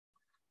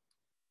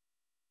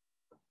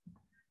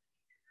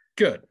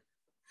Good.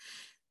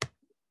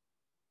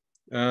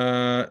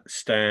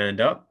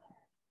 Stand up.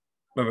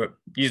 Remember,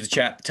 use the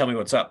chat to tell me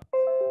what's up.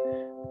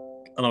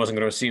 Otherwise, I'm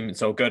going to assume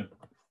it's all good.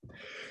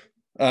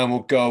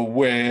 We'll go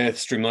with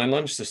streamline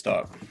lunge to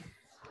start.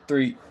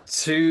 3,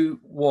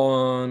 2,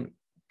 1,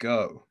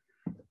 go.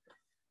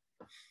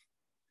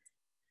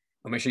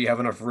 And make sure you have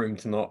enough room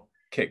to not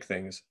kick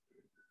things.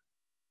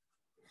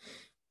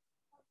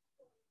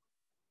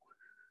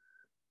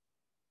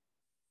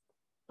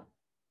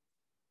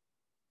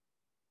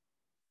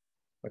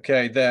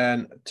 Okay,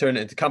 then turn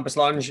it into compass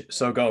lunge.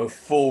 So go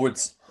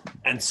forwards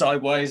and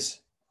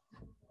sideways.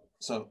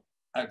 So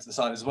out to the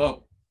side as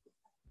well.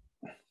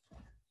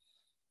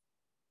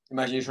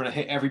 Imagine you're trying to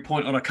hit every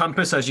point on a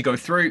compass as you go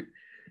through.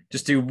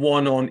 Just do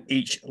one on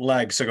each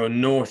leg. So go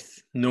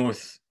north,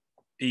 north,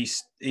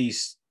 east,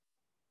 east,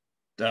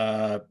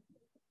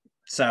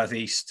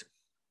 southeast,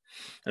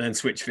 and then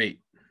switch feet.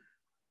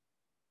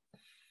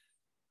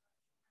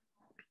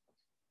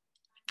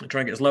 And try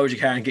and get as low as you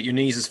can. Get your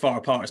knees as far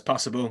apart as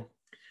possible.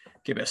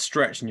 Give it a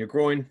stretch in your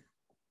groin.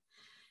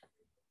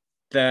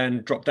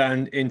 Then drop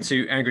down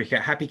into angry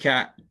cat, happy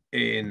cat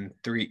in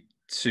 3,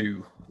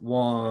 2,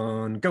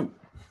 1, go.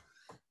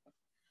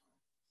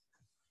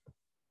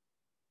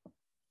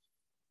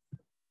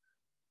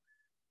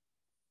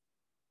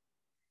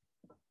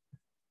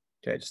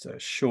 Okay, just a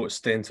short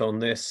stint on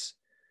this.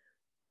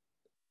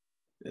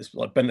 It's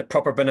like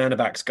proper banana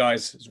backs,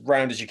 guys. As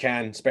round as you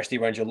can, especially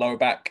around your lower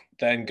back.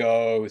 Then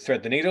go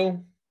thread the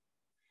needle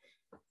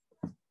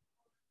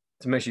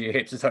to make sure your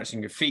hips are touching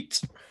your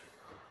feet.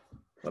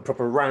 A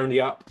proper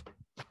roundy up.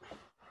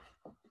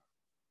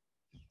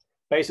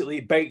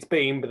 Basically baked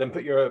beam, but then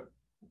put your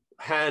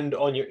hand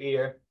on your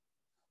ear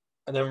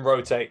and then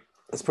rotate.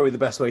 That's probably the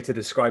best way to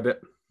describe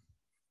it.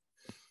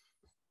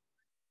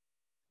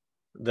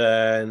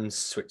 Then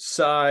switch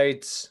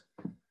sides.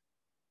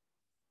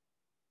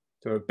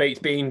 So a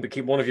baked beam, but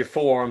keep one of your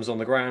forearms on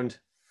the ground.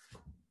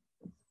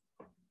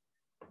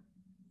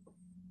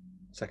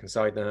 Second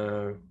side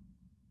now.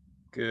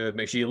 Good.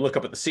 Make sure you look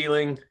up at the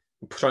ceiling.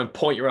 Try and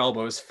point your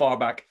elbow as far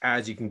back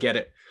as you can get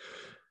it.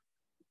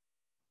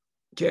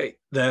 Okay,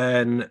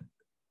 then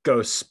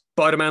go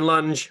Spider-Man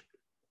lunge.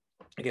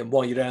 Again,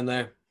 while you're down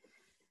there,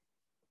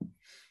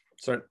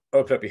 start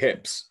open up your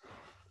hips.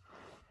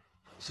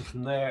 So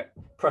from there,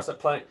 press up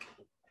plank.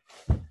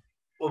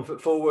 1 foot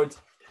forward.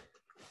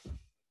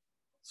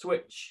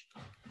 Switch.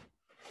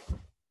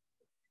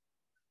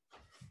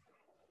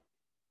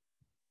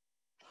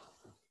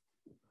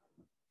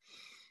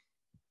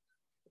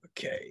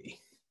 Okay,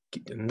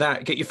 keep doing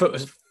that. Get your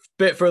foot a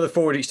bit further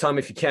forward each time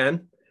if you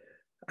can.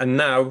 And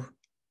now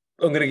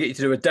I'm going to get you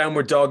to do a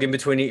downward dog in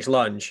between each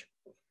lunge.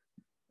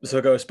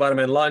 So go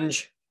Spider-Man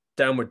lunge,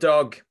 downward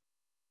dog,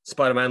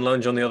 Spider-Man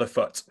lunge on the other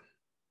foot.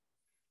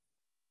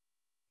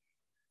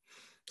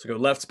 So go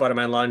left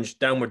Spider-Man lunge,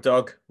 downward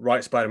dog,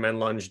 right Spider-Man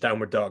lunge,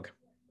 downward dog.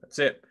 That's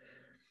it.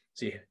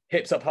 So your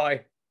hips up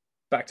high,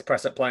 back to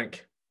press up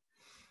plank.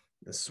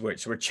 And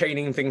switch. So we're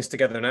chaining things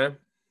together now.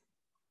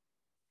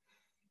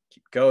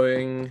 Keep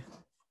going.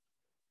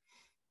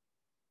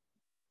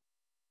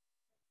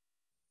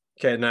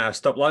 Okay, now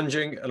stop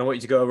lunging, and I want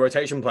you to go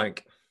rotation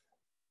plank.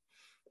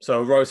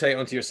 So rotate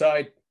onto your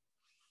side,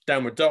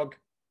 downward dog,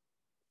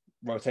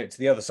 rotate to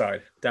the other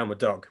side, downward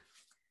dog.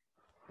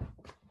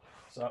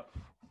 So.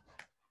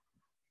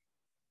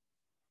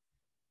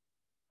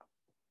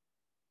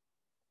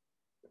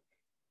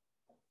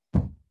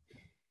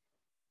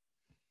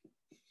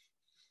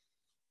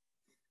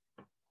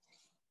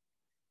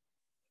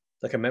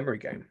 Like a memory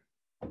game.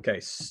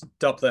 Okay,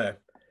 stop there.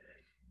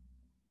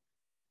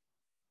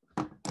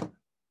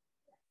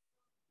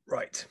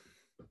 Right.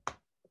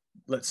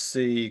 Let's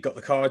see, got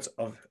the cards.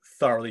 I've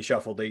thoroughly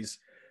shuffled these.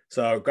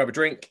 So grab a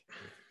drink.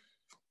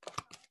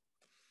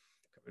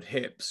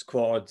 Hips,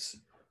 quads,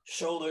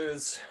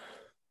 shoulders.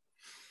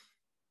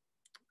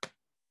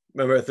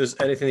 Remember, if there's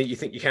anything that you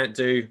think you can't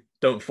do,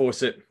 don't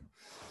force it.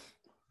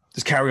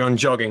 Just carry on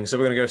jogging. So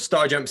we're going to go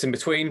star jumps in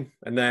between,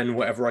 and then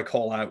whatever I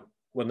call out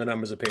when the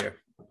numbers appear.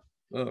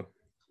 Oh,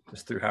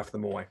 just threw half of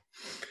them away.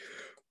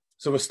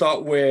 So we'll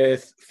start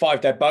with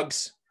 5 dead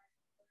bugs.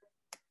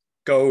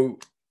 Go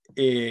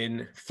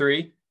in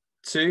 3,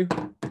 2,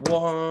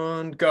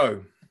 1,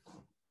 go.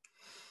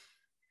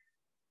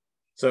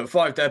 So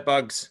 5 dead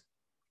bugs.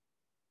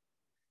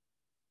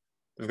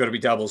 They've got to be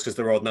doubles because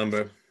they're odd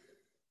number.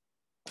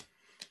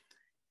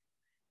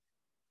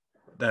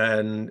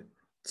 Then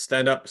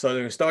stand up, so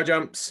doing star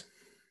jumps.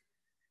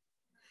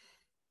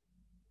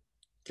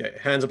 Okay,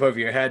 hands up over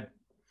your head,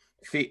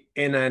 feet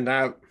in and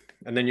out,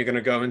 and then you're going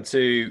to go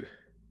into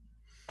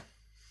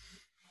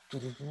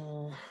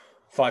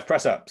 5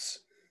 press-ups.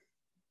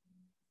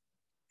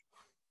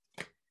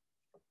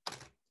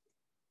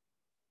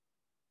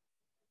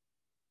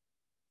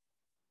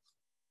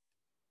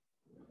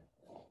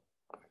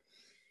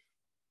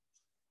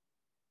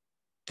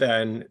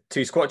 Then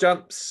 2 squat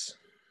jumps.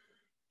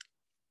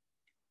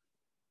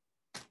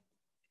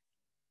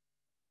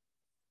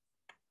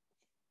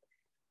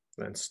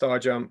 Then star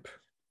jump.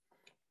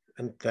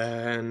 And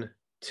then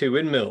 2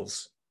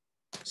 windmills.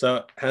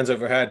 So hands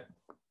overhead,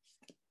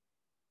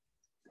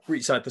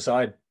 reach side to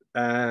side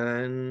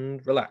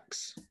and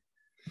relax.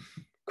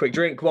 Quick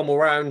drink, one more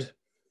round.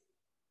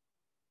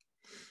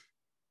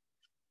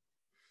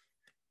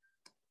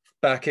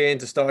 Back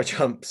into star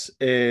jumps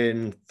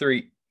in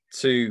 3,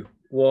 2,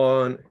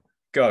 1,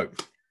 go.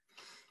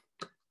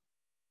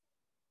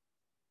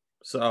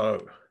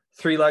 So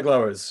 3 leg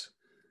lowers.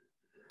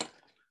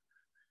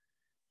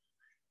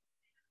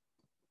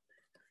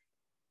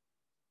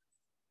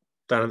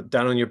 Down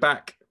on your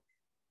back,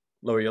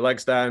 lower your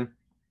legs down.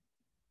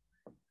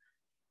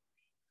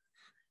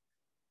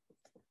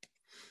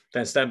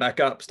 Then stand back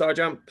up, star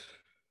jump.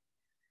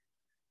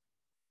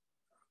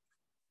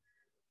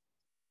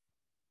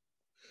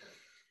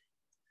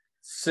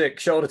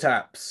 Six shoulder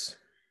taps.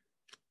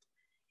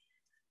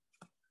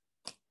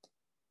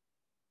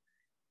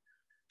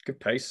 Good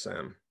pace,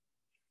 Sam.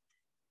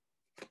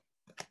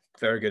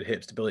 Very good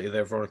hip stability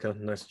there, Veronica.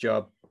 Nice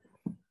job.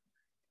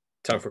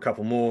 Time for a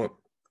couple more.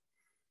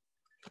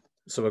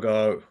 So we'll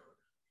go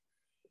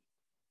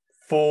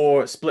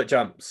 4 split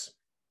jumps.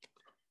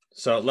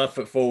 So left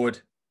foot forward,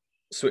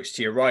 switch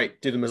to your right.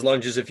 Do them as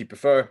lunges if you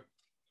prefer.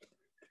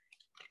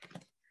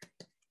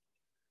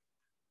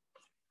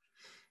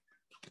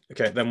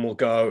 Okay, then we'll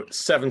go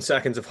 7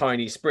 seconds of high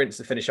knee sprints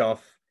to finish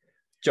off.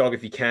 Jog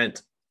if you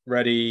can't.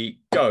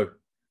 Ready, go.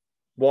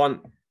 1,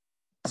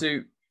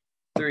 2,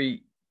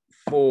 3,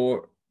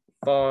 4,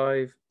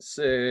 5,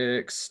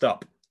 6.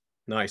 Stop.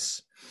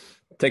 Nice.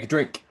 Take a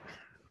drink.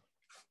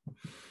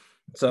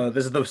 So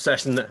this is the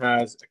session that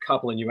has a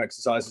couple of new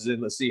exercises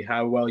in. Let's see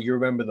how well you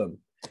remember them.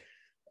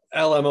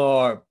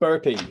 LMR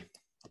burpee.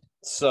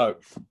 So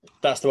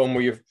that's the one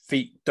where your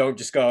feet don't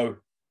just go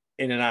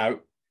in and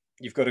out.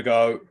 You've got to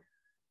go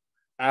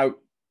out,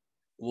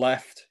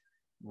 left,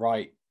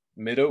 right,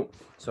 middle.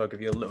 So I'll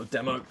give you a little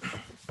demo so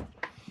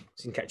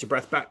you can catch your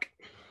breath back.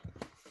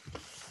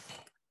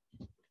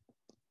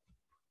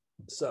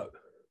 So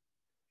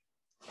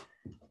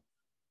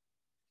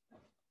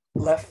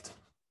left,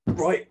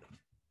 right,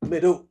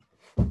 middle,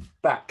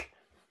 back.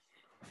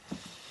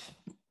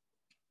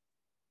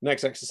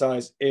 Next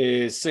exercise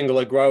is single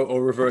leg row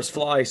or reverse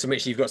fly. So make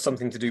sure you've got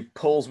something to do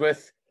pulls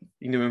with.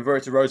 You can do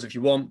inverted rows if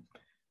you want.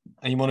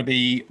 And you want to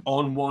be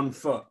on one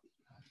foot.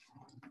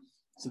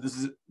 So this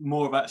is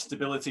more about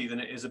stability than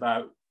it is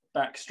about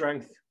back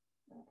strength.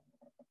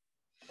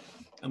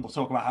 And we'll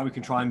talk about how we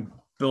can try and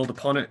build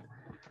upon it.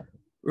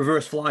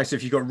 Reverse fly. So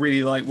if you've got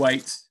really light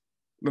weights,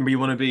 remember you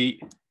want to be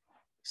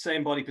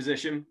same body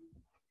position,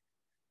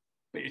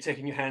 but you're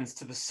taking your hands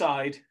to the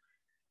side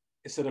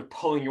instead of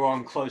pulling your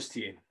arm close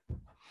to you.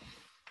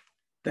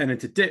 Then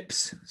into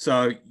dips.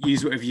 So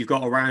use whatever you've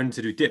got around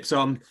to do dips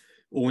on,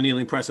 or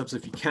kneeling press ups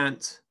if you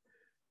can't.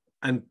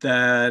 And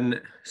then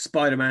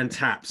Spider-Man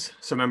taps.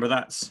 So remember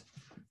that's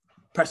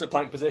press up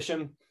plank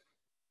position,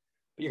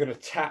 but you're going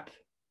to tap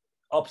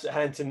opposite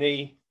hand to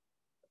knee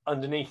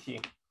underneath you.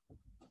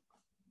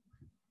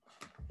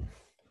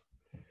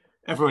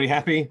 Everybody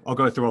happy? I'll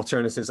go through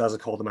alternatives as I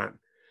call them out.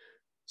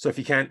 So if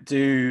you can't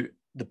do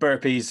the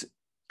burpees,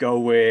 go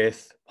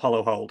with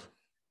hollow hold.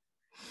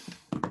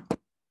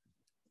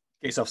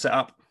 Get yourself set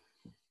up.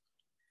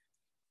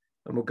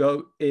 And we'll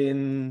go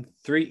in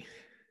 3,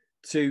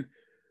 2,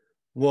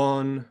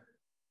 1,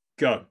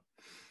 go.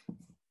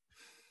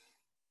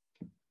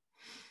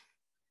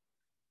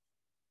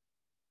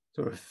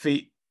 So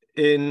feet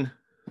in,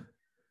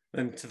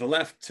 then to the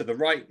left, to the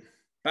right,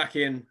 back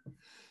in,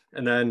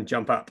 and then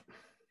jump up.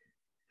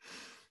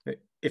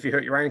 If you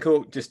hurt your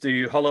ankle, just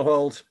do hollow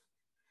hold.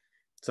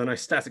 So a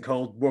nice static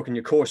hold, working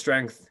your core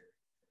strength.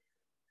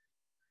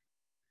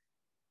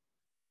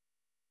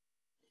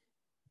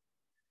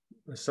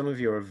 Some of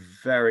you are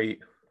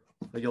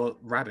you're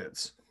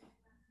rabbits.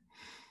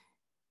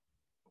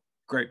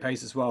 Great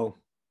pace as well.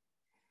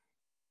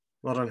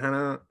 Well done,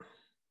 Hannah.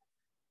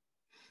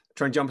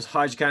 Try and jump as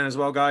high as you can as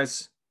well,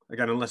 guys.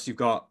 Again, unless you've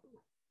got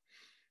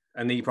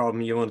a knee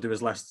problem, you want to do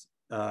as less,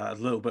 a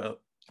little bit.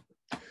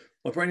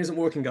 My brain isn't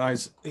working,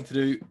 guys. Need to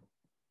do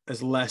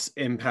as less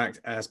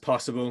impact as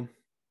possible.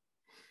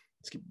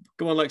 Let's keep,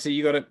 go on, Lexi,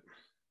 you got it.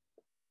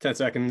 10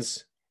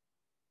 seconds.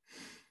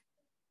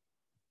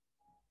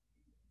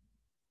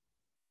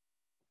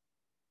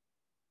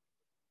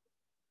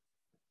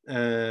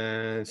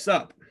 And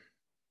stop.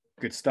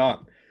 Good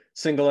start.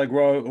 Single leg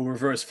row or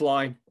reverse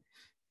fly.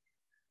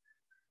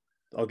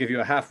 I'll give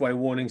you a halfway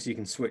warning so you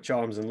can switch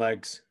arms and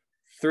legs.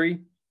 3,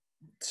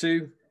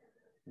 2,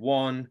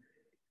 1,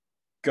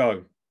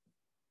 go.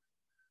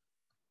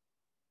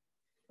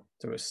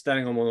 So we're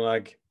standing on one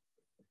leg.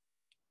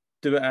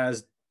 Do it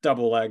as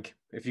double leg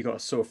if you've got a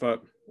sore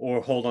foot,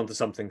 or hold on to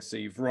something. So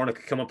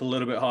Veronica, come up a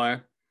little bit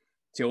higher.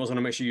 So you always want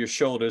to make sure your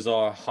shoulders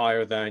are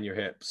higher than your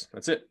hips.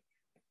 That's it.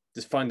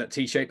 Just find that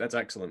T shape. That's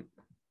excellent.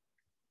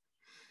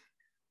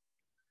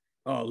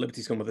 Oh,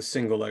 Liberty's gone with a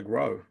single leg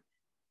row.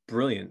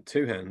 Brilliant.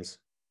 2 hands.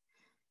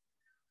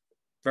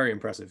 Very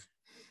impressive.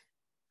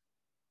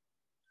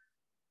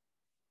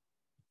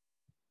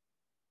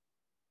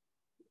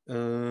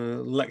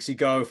 Lexi,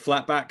 go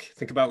flat back.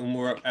 Think about when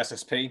we're up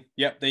SSP.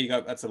 Yep, there you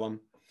go. That's the one.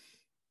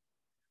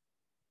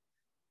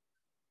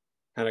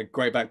 and a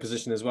great back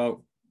position as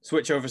well.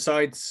 Switch over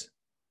sides.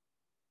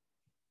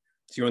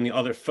 So you're on the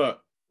other foot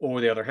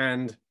or the other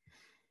hand.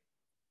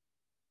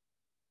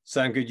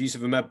 Sound good use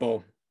of a med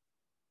ball.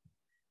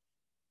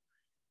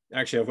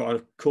 Actually, I've got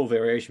a cool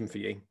variation for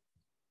you.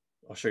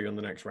 I'll show you on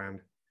the next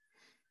round.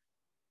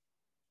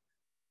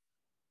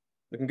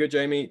 Looking good,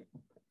 Jamie.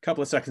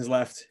 Couple of seconds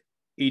left.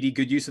 Edie,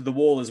 good use of the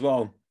wall as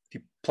well. If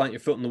you plant your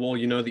foot on the wall,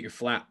 you know that you're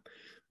flat.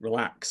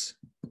 Relax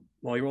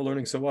while you're all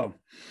learning so well.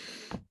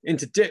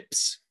 Into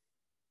dips.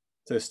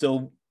 So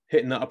still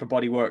hitting that upper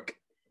body work.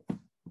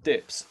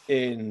 Dips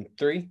in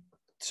 3,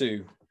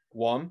 2,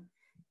 1,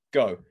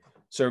 go.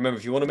 So remember,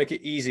 if you want to make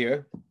it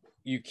easier,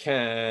 you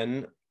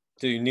can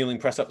do kneeling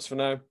press ups for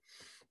now,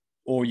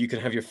 or you can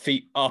have your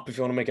feet up if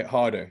you want to make it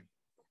harder.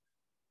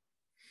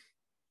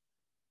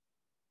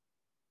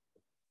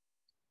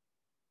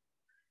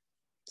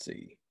 Let's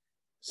see.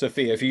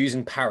 Sophia, if you're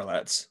using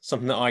parallettes,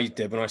 something that I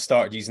did when I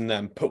started using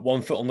them, put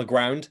one foot on the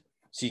ground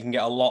so you can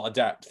get a lot of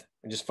depth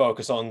and just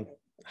focus on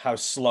how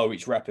slow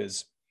each rep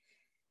is.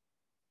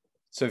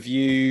 So if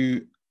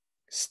you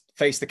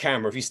face the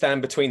camera, if you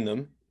stand between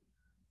them,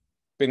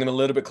 bring them a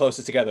little bit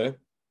closer together,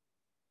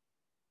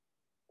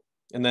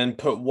 and then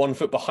put one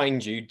foot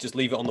behind you, just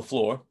leave it on the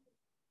floor,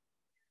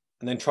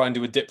 and then try and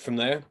do a dip from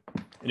there.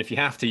 And if you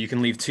have to, you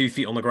can leave 2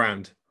 feet on the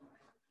ground.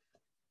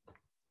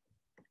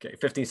 Okay,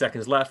 15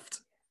 seconds left.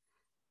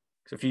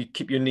 So if you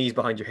keep your knees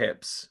behind your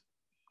hips.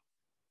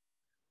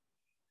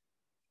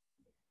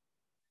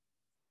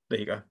 There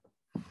you go.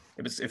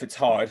 If it's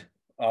hard,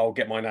 I'll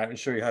get mine out and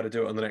show you how to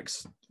do it on the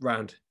next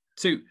round.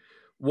 2,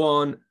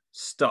 1,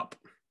 stop.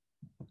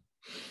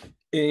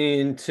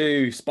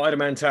 Into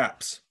Spider-Man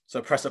taps.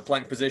 So press up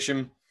plank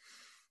position.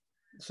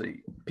 So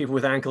people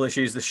with ankle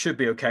issues, this should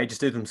be okay. Just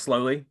do them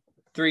slowly.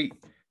 3,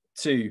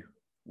 2,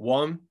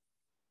 1,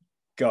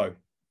 go.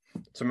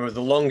 So remember,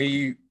 the longer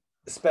you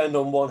spend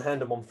on one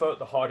hand and one foot,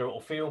 the harder it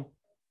will feel.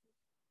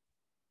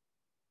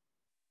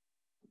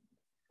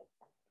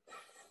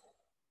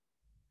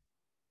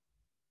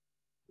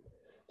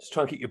 Just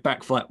try and keep your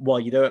back flat while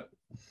you do it.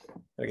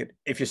 Like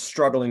if you're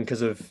struggling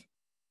because of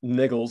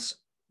niggles,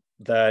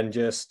 then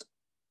just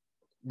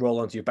roll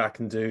onto your back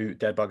and do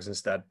dead bugs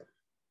instead.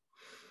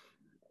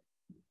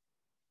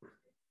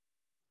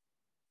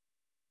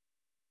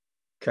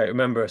 Okay,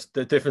 remember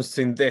the difference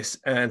between this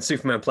and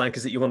Superman plank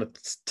is that you want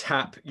to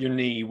tap your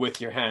knee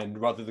with your hand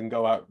rather than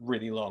go out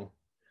really long.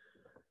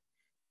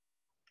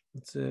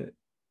 That's it.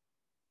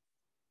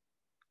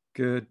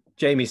 Good.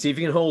 Jamie, see if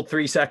you can hold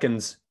 3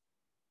 seconds.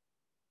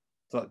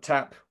 So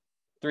tap,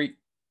 3,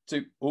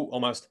 2, oh,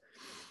 almost.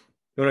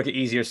 You want to make it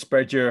easier,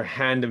 spread your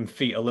hand and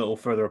feet a little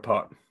further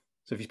apart.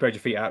 So if you spread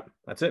your feet out,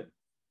 that's it.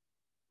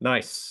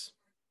 Nice.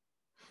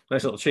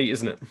 Nice little cheat,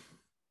 isn't it?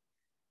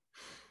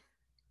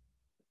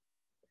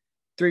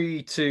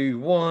 3, 2,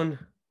 1.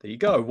 There you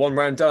go. 1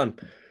 round done.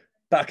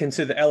 Back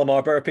into the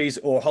LMR burpees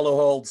or hollow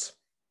holds.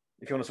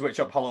 If you want to switch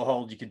up hollow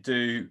hold, you could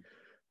do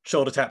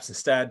shoulder taps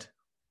instead.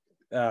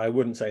 I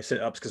wouldn't say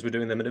sit-ups because we're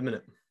doing them in a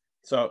minute.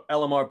 So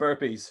LMR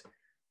burpees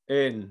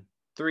in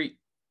 3,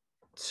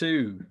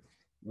 2,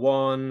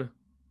 1,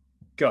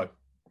 go.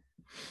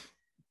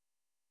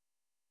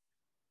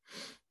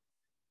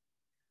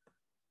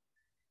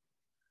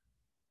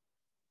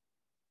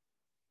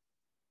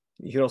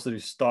 You can also do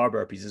star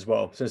burpees as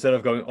well. So instead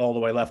of going all the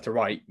way left to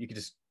right, you could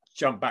just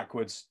jump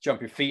backwards, jump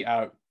your feet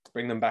out,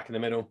 bring them back in the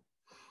middle.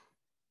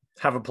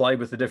 Have a play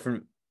with the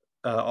different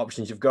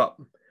options you've got.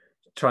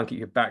 Try and keep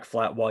your back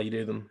flat while you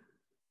do them.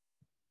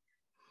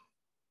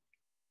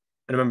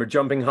 And remember,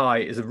 jumping high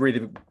is a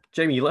really...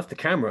 Jamie, you left the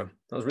camera.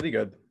 That was really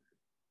good.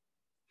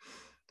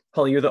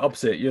 Holly, you're the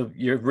opposite.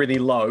 You're really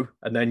low,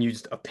 and then you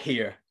just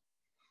appear.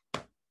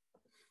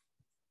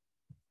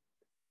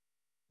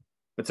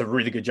 It's a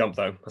really good jump,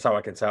 though. That's how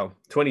I can tell.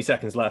 20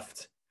 seconds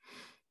left.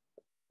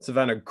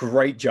 Savannah,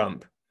 great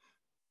jump.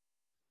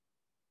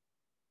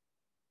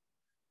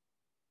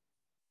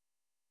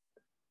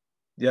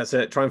 That's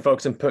it. Try and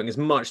focus on putting as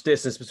much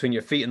distance between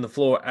your feet and the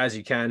floor as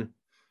you can.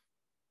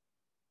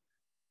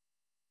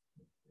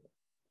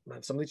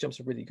 Man, some of these jumps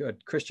are really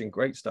good. Christian,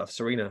 great stuff.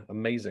 Serena,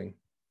 amazing.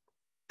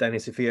 Danny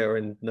and Sophia are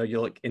in, no,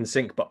 you're like in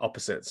sync, but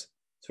opposites.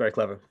 It's very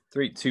clever.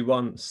 3, 2,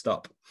 1,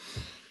 stop.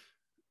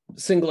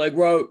 Single leg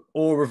row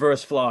or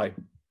reverse fly.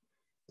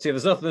 See,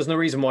 there's no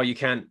reason why you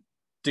can't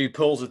do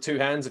pulls with 2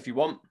 hands if you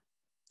want.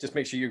 Just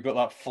make sure you've got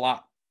that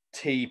flat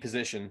T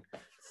position.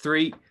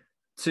 3,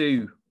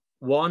 2,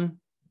 1,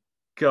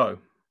 go.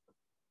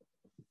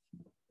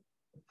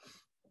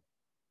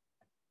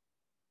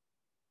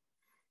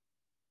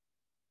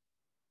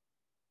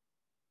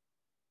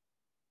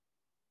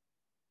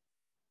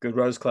 Good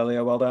rows,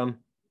 Clelia, well done.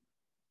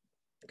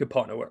 Good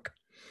partner work.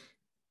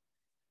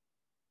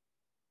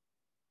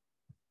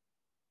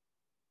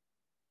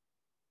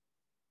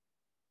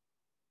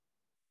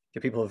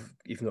 Yeah, people have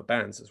even got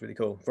bands. That's really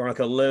cool.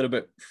 Veronica, a little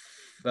bit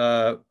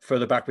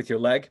further back with your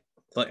leg.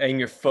 Like aim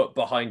your foot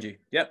behind you.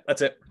 Yep,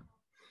 that's it.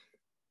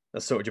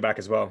 That's sorted your back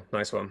as well.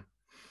 Nice one.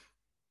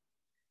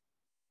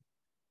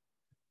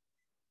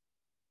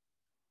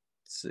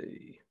 Let's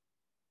see.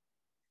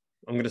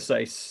 I'm going to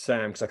say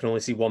Sam because I can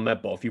only see one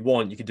med ball. If you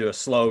want, you could do a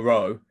slow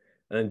row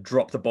and then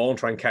drop the ball and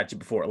try and catch it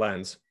before it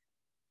lands.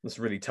 That's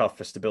really tough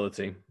for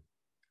stability.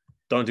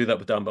 Don't do that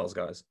with dumbbells,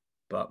 guys.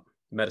 But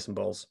medicine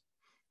balls,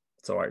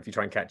 it's all right if you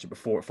try and catch it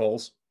before it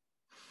falls.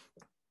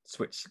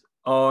 Switch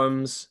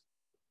arms.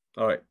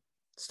 All right,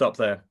 stop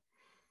there.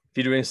 If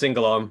you're doing a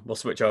single arm, we'll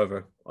switch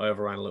over. I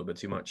overran a little bit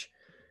too much.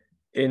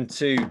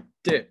 Into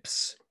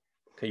dips.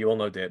 Okay, you all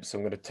know dips, so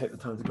I'm going to take the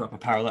time to grab my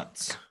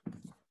parallettes.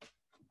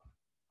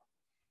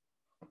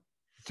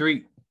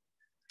 3,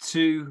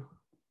 2,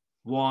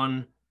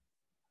 1,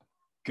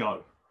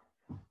 go.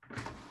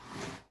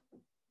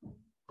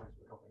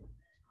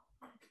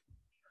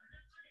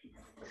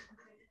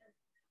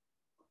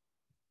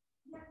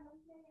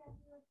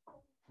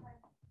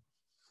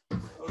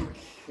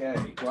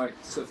 Okay, right,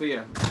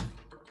 Sophia.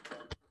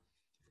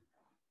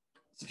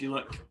 So if you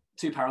look,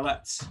 2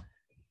 parallettes,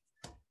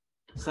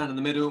 stand in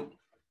the middle,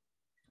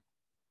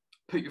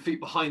 put your feet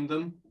behind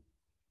them.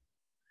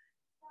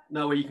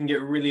 Now where you can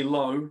get really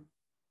low,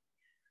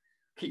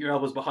 keep your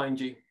elbows behind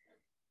you.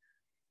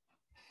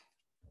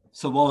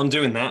 So while I'm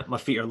doing that, my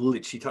feet are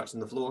literally touching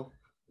the floor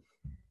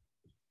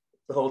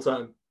the whole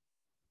time.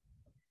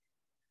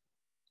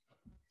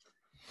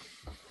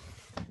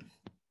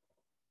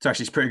 It's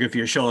actually pretty good for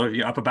your shoulder,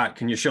 your upper back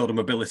and your shoulder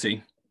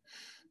mobility.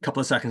 A couple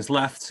of seconds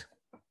left.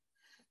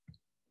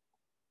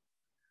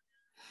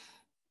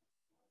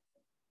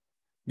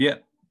 Yeah.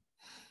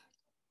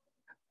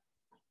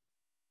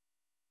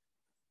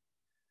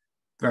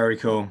 Very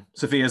cool.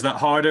 Sophia, is that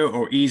harder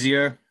or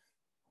easier?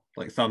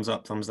 Like thumbs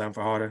up, thumbs down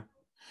for harder.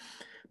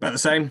 About the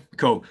same?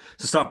 Cool.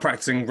 So start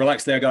practicing.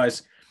 Relax there,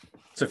 guys.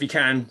 So if you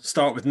can,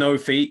 start with no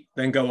feet,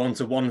 then go on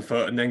to 1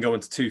 foot and then go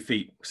into 2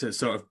 feet. So it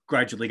sort of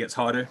gradually gets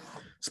harder.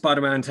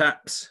 Spider-Man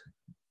taps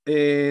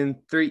in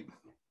 3,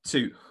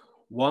 2,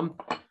 1,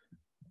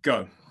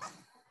 go.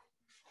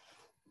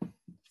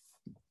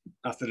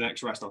 After the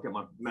next rest, I'll get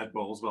my med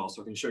ball as well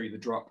so I can show you the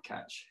drop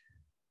catch.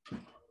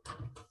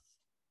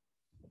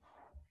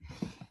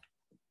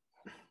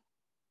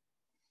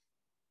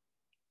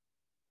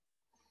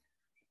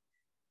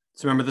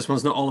 So remember, this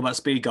one's not all about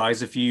speed,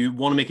 guys. If you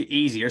want to make it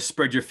easier,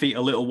 spread your feet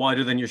a little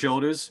wider than your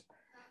shoulders.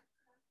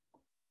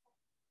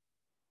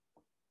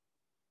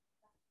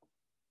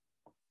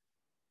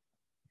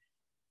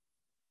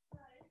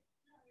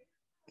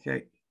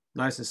 Okay,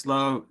 nice and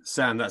slow.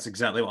 Sam, that's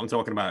exactly what I'm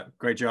talking about.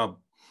 Great job.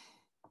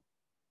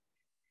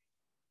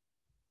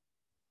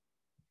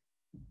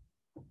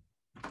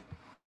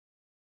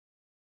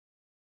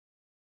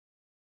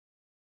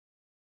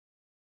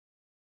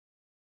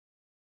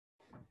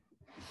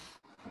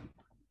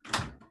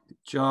 Good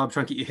job.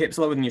 Try and keep your hips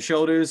lower than your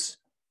shoulders.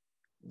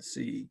 Let's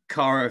see,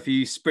 Cara, if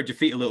you spread your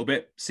feet a little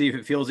bit, see if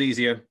it feels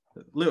easier.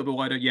 A little bit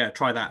wider. Yeah,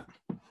 try that.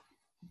 And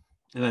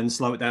then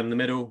slow it down in the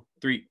middle.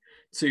 3,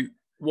 2,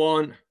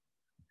 1.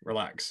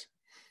 Relax.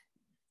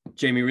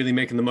 Jamie, really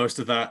making the most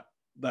of that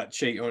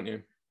cheat, aren't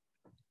you?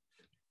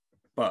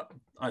 But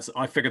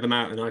I figured them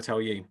out and I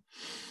tell you.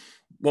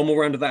 One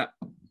more round of that.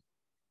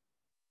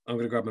 I'm going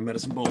to grab my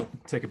medicine ball.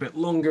 Take a bit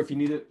longer if you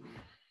need it.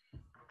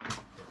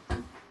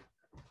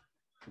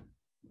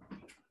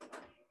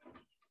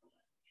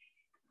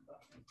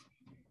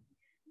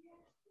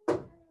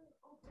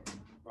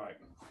 Right.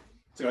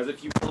 So guys,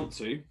 if you want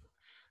to,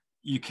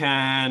 you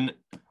can,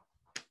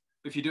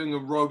 if you're doing a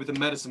row with a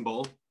medicine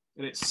ball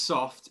and it's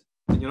soft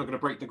and you're not going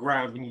to break the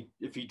ground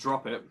if you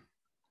drop it,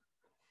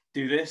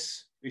 do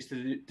this. We used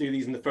to do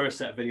these in the first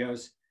set of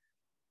videos.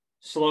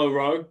 Slow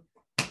row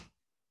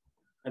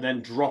and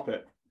then drop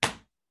it.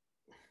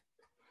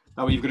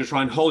 That way you've got to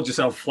try and hold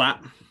yourself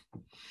flat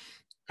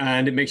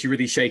and it makes you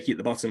really shaky at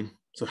the bottom.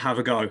 So have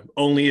a go.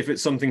 Only if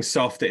it's something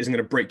soft that isn't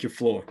going to break your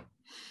floor.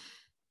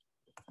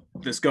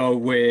 Let's go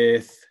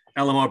with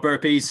LMR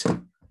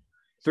burpees.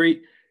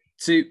 3,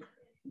 2,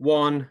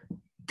 1,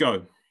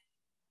 go.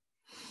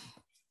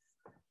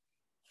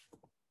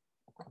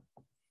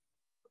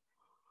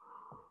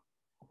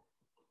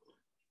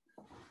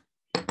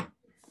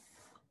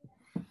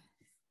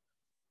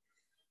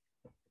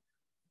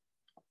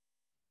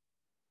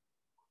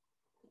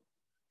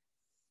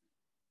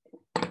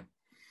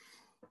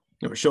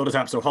 No, shoulder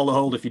tap, so hollow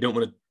hold if you don't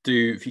want to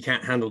do, if you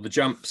can't handle the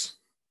jumps.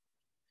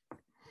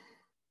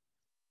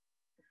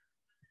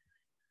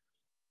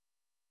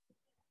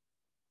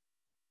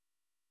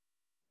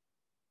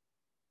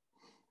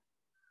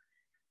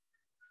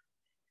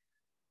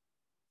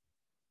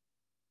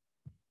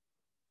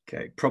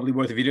 Okay, probably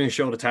worth, if you're doing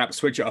shoulder tap,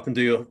 switch it up and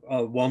do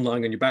one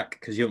lying on your back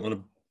because you don't want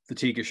to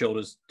fatigue your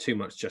shoulders too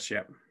much just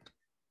yet.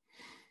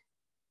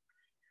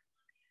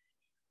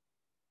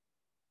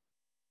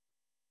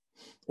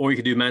 Or you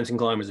could do mountain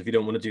climbers if you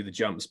don't want to do the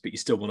jumps, but you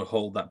still want to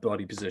hold that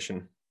body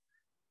position.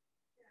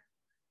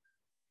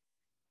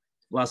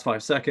 Last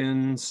 5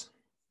 seconds.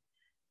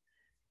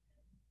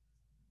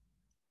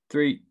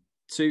 3,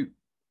 2,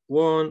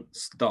 1,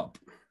 stop.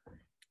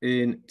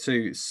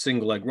 Into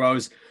single leg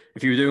rows.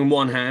 If you were doing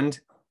one hand,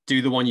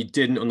 do the one you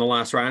didn't on the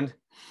last round.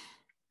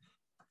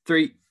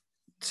 3,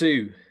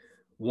 2,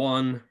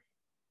 1,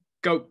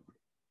 go.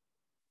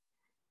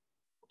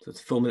 So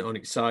it's a full minute on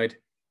each side.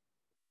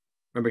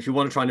 Remember, if you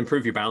want to try and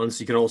improve your balance,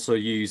 you can also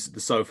use the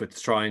sofa to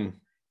try and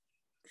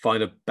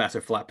find a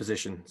better flat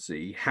position.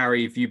 See,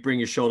 Harry, if you bring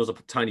your shoulders up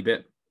a tiny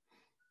bit,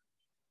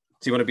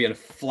 so you want to be in a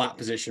flat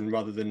position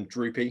rather than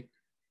droopy.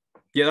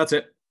 Yeah, that's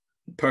it.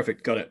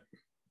 Perfect, got it.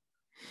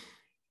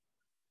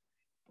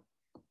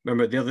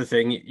 Remember, the other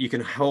thing, you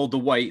can hold the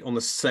weight on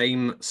the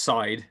same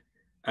side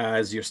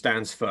as your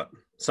stance foot.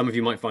 Some of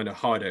you might find it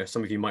harder.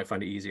 Some of you might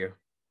find it easier.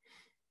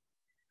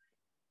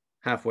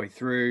 Halfway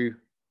through.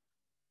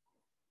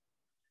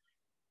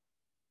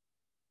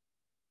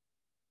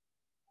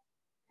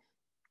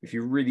 If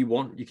you really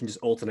want, you can just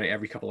alternate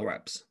every couple of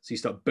reps. So you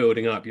start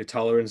building up your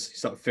tolerance, you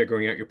start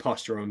figuring out your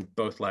posture on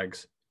both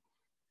legs.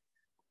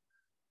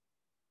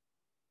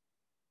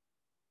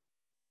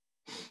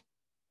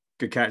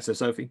 Good catch there,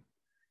 Sophie.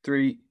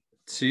 3,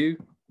 2,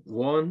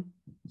 1,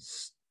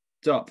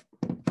 stop.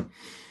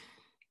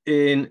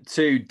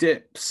 Into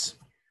dips.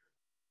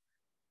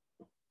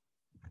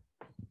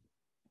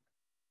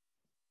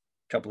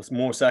 Couple of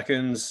more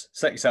seconds,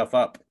 set yourself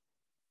up.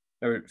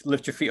 Or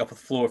lift your feet off the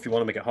floor if you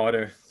want to make it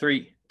harder.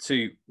 3,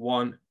 2,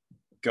 1,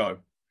 go.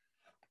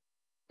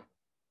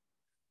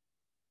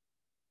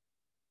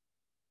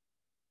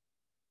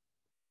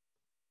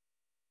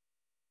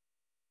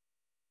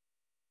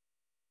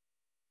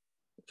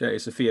 Okay,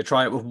 Sophia,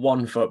 try it with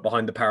 1 foot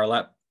behind the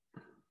parallel.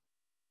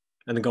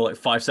 And then go like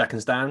 5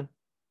 seconds down.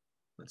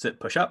 That's it,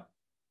 push up.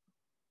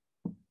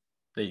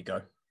 There you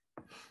go.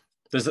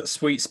 There's that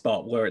sweet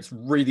spot where it's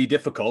really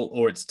difficult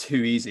or it's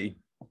too easy.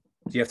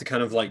 You have to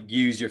kind of like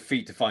use your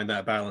feet to find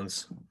that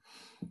balance.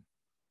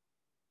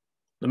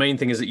 The main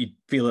thing is that you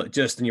feel it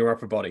just in your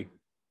upper body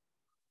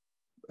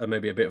and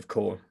maybe a bit of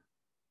core.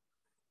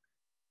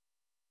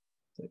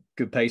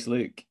 Good pace,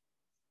 Luke.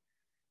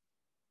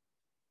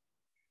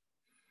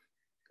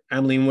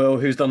 Emily and Will,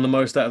 who's done the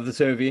most out of the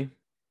two of you?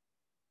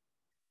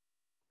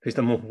 Who's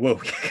done more? Will.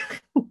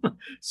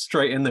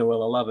 Straight in there,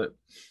 Will. I love it.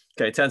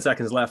 Okay, 10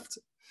 seconds left.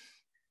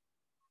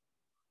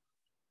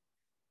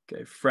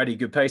 Okay, Freddie,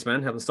 good pace,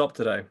 man. Haven't stopped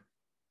today.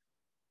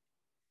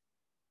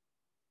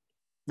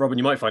 Robin,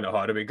 you might find it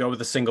harder, but go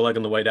with a single leg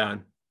on the way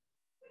down.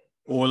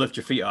 Or lift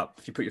your feet up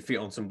if you put your feet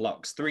on some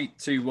blocks. 3,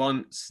 2,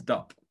 1,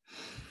 stop.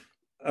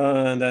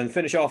 And then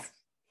finish off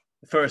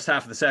the first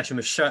half of the session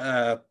with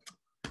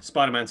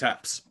Spider-Man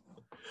taps.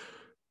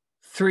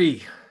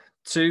 3,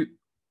 2,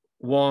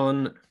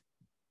 1,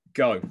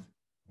 go.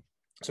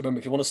 So remember,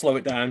 if you want to slow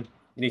it down,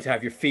 you need to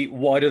have your feet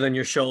wider than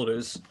your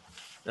shoulders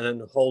and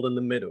then hold in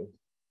the middle.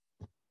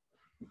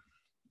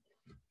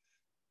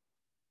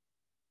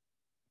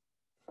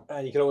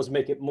 And you can always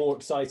make it more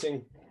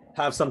exciting.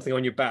 Have something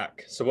on your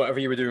back. So whatever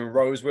you were doing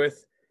rows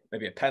with,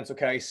 maybe a pencil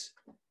case.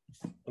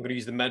 I'm going to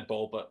use the med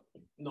ball, but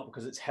not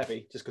because it's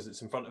heavy, just because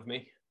it's in front of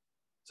me.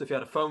 So if you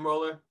had a foam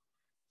roller,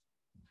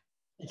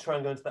 you try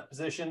and go into that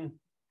position.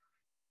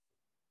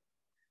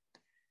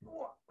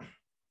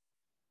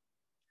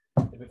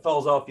 If it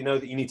falls off, you know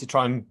that you need to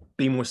try and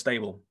be more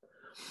stable.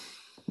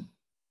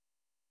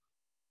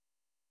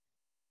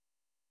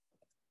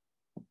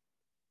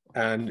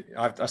 And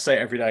I say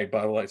it every day,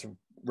 but I would like to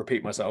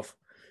repeat myself.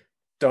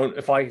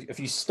 If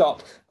you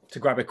stop to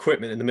grab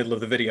equipment in the middle of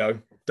the video,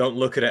 don't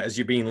look at it as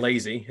you being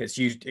lazy. It's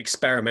you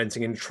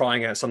experimenting and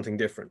trying out something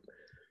different.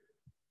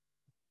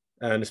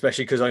 And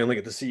especially because I only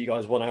get to see you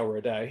guys 1 hour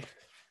a day,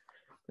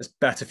 it's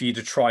better for you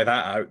to try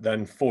that out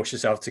than force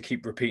yourself to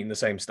keep repeating the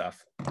same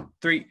stuff.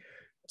 3,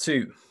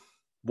 2,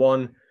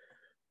 1,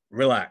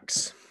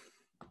 relax.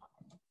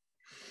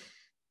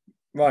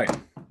 Right,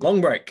 long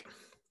break.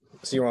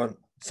 So you're on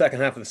second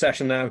half of the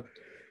session now.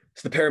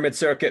 It's the pyramid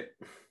circuit.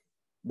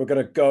 We're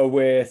going to go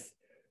with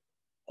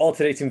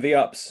alternating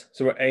V-ups.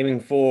 So we're aiming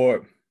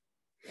for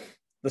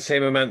the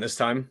same amount this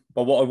time.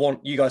 But what I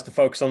want you guys to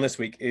focus on this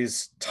week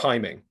is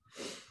timing.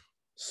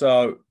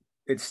 So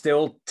it's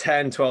still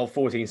 10, 12,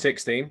 14,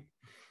 16.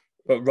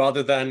 But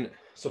rather than,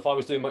 so if I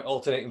was doing my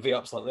alternating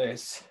V-ups like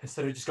this,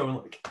 instead of just going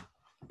like,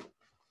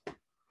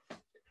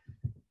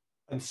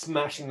 and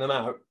smashing them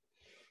out,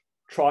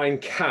 try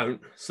and count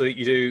so that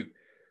you do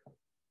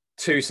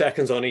 2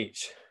 seconds on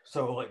each.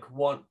 So like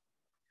 1,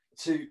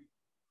 2,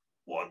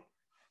 1,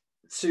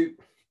 2.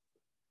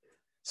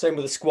 Same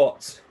with the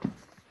squats.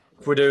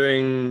 If we're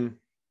doing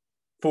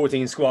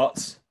 14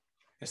 squats,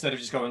 instead of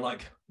just going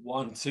like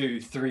 1, 2,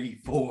 3,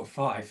 4,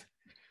 5,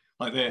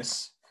 like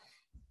this,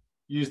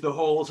 use the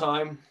whole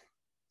time,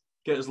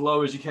 get as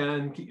low as you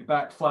can, keep your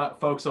back flat,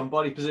 focus on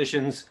body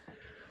positions,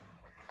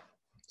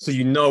 so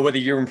you know whether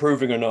you're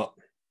improving or not.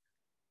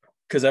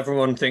 Because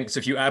everyone thinks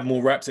if you add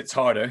more reps, it's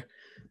harder.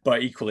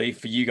 But equally,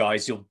 for you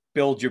guys, you'll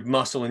build your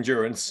muscle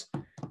endurance.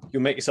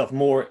 You'll make yourself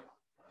more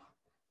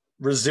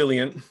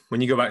resilient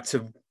when you go back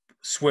to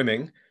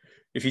swimming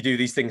if you do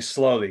these things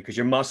slowly, because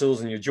your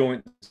muscles and your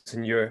joints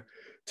and your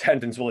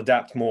tendons will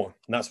adapt more.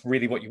 And that's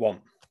really what you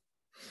want.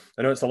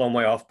 I know it's a long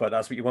way off, but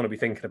that's what you want to be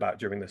thinking about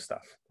during this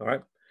stuff. All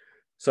right.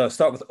 So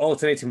start with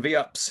alternating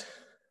V-ups.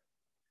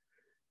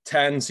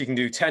 10, so you can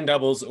do 10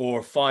 doubles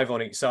or 5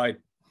 on each side.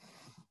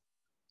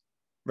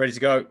 Ready to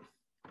go.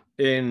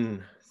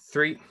 In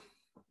 3,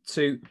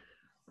 2,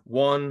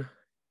 1,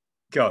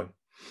 go.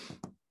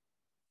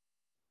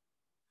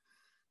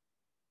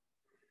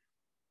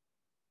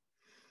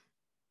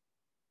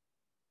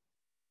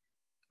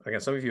 Again,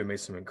 some of you have made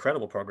some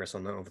incredible progress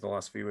on that over the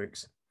last few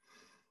weeks.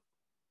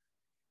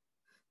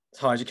 As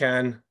high as you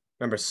can.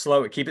 Remember,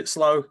 slow it, keep it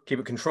slow, keep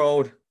it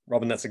controlled.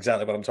 Robin, that's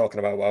exactly what I'm talking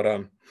about. Well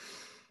done.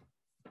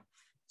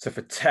 So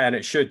for 10,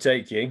 it should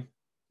take you,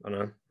 I don't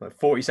know, like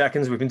 40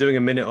 seconds. We've been doing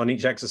a minute on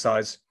each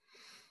exercise.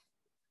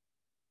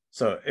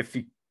 So if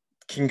you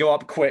can go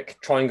up quick,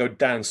 try and go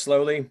down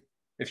slowly.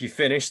 If you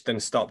finish, then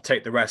stop,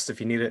 take the rest if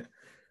you need it.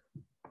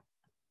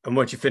 And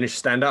once you finish,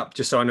 stand up,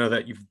 just so I know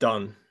that you've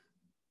done.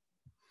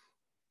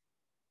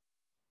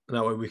 And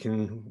that way we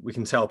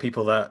can tell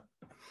people that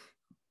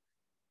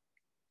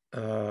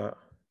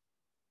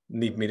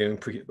need me to,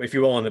 if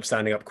you all end up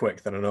standing up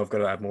quick, then I know I've got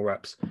to add more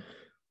reps.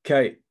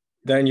 Okay,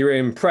 then you're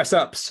in press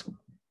ups.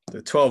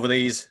 The 12 of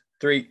these.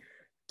 3,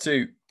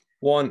 2,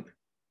 1,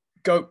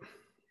 go.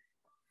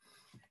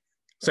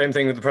 Same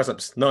thing with the press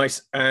ups.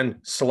 Nice and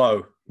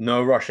slow.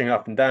 No rushing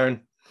up and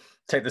down.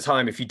 Take the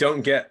time. If you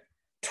don't get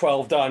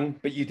 12 done,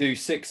 but you do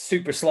 6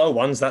 super slow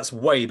ones, that's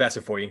way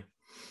better for you.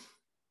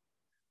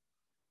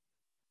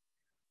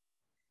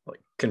 Like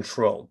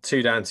controlled.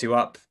 2 down, 2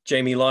 up.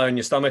 Jamie, lie on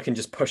your stomach and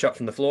just push up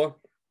from the floor.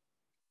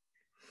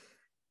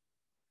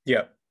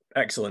 Yeah,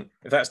 excellent.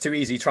 If that's too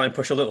easy, try and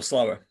push a little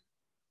slower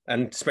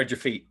and spread your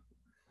feet.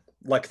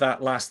 Like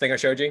that last thing I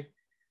showed you.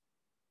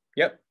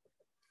 Yep.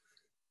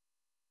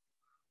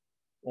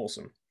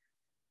 Awesome.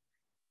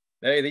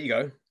 There you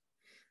go.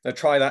 Now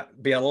try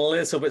that. Be a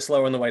little bit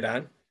slower on the way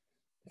down,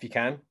 if you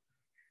can.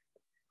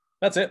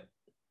 That's it.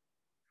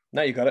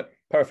 Now you got it.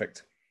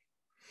 Perfect.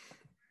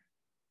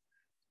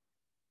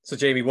 So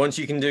Jamie, once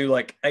you can do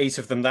like 8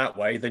 of them that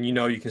way, then you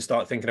know you can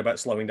start thinking about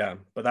slowing down.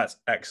 But that's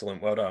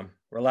excellent. Well done.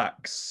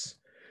 Relax.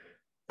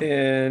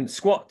 In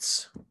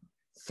squats.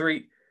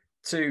 3,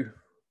 2,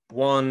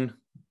 1,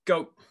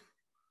 go.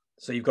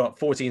 So you've got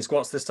 14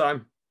 squats this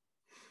time.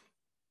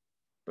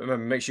 But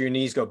remember, make sure your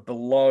knees go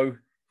below.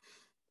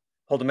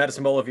 Hold the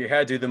medicine ball over your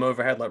head. Do them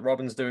overhead like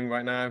Robin's doing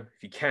right now.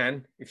 If you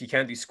can. If you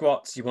can't do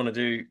squats, you want to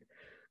do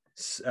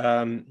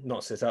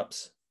not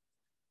sit-ups.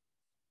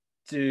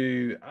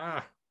 Do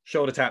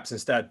shoulder taps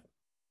instead.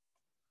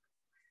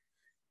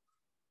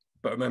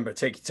 But remember,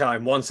 take your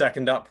time. 1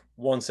 second up,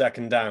 1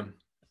 second down.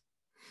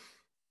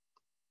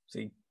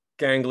 See,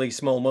 gangly,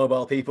 small,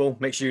 mobile people,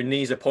 make sure your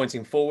knees are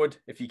pointing forward.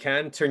 If you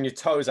can, turn your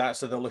toes out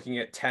so they're looking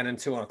at 10 and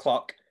 2 on a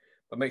clock.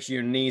 But make sure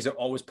your knees are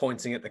always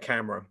pointing at the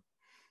camera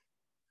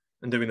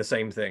and doing the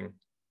same thing.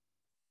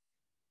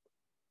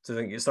 So I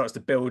think it starts to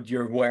build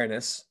your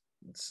awareness.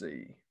 Let's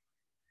see.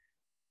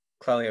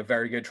 Clearly,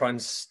 very good. Try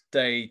and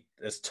stay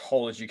as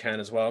tall as you can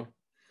as well.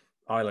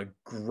 Isla,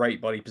 great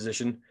body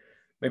position.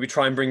 Maybe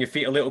try and bring your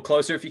feet a little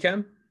closer if you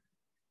can.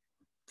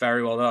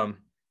 Very well done.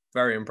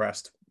 Very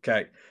impressed.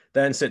 Okay.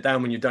 Then sit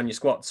down when you've done your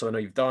squats. So I know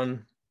you've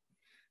done.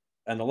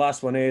 And the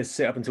last one is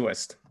sit up and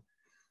twist.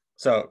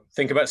 So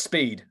think about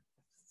speed.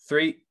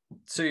 3,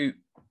 2,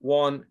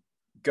 1,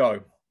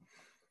 go.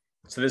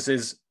 So this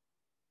is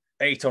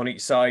 8 on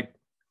each side.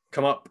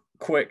 Come up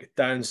quick,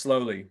 down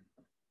slowly.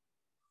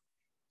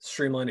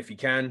 Streamline if you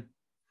can.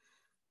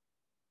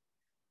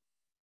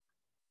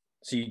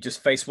 So you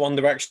just face one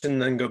direction,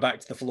 then go back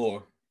to the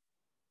floor.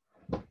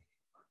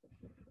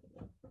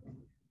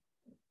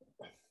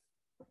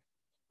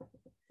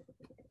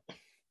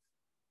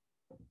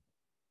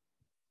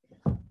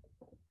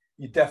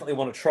 You definitely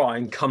want to try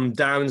and come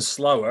down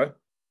slower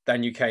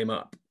than you came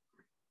up.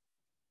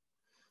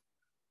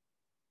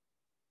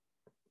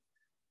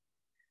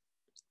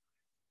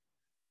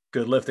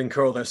 Good lift and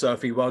curl there,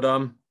 Sophie. Well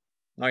done.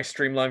 Nice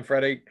streamline,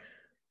 Freddie.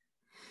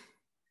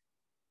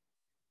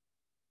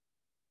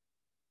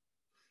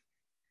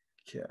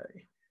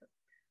 Okay.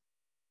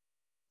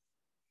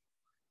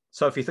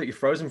 Sophie, thought you're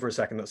frozen for a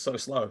second. That's so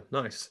slow.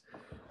 Nice.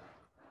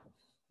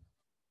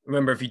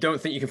 Remember, if you don't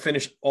think you can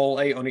finish all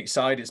 8 on each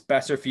side, it's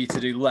better for you to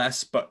do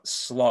less, but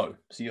slow.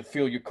 So you'll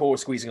feel your core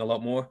squeezing a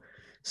lot more.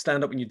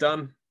 Stand up when you're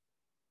done.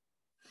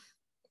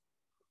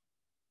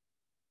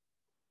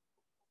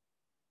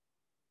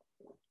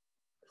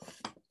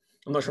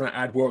 I'm not trying to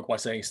add work by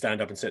saying stand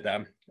up and sit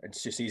down.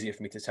 It's just easier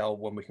for me to tell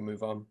when we can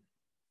move on.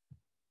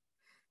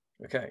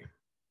 Okay.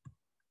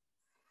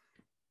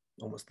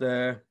 Almost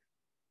there.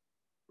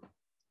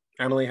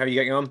 Emily, how are you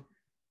getting on?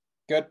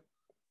 Good?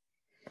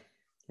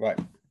 Right.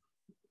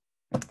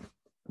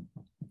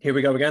 Here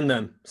we go again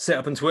then. Sit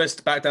up and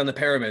twist, back down the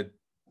pyramid.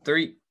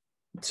 3,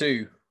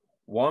 2,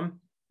 1,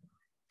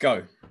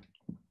 go.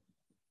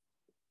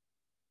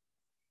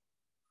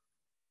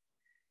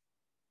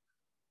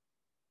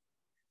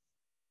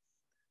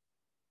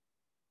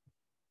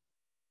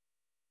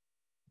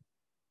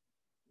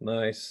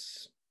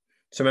 Nice.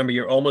 So remember,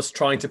 you're almost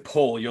trying to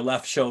pull your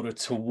left shoulder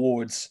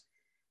towards,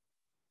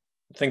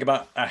 think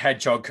about a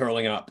hedgehog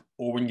curling up,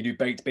 or when you do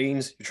baked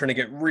beans, you're trying to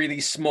get really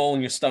small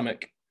in your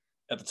stomach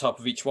at the top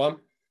of each one.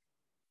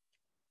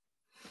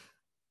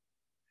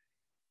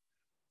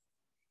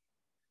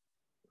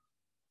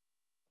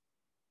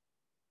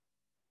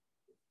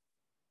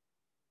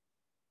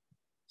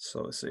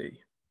 So let's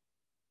see.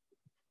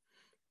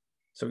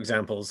 So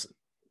examples,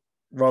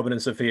 Robin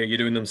and Sophia, you're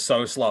doing them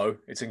so slow.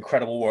 It's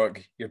incredible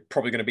work. You're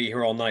probably going to be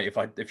here all night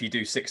if you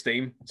do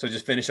 16. So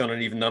just finish on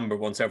an even number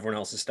once everyone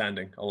else is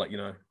standing. I'll let you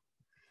know.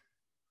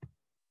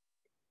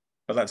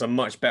 But that's a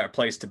much better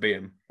place to be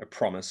in, I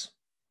promise.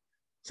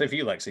 Same for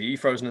you, Lexi. Are you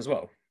frozen as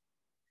well?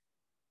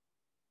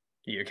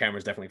 Your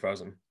camera's definitely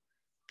frozen.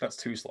 That's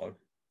too slow.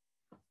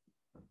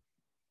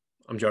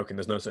 I'm joking.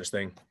 There's no such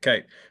thing.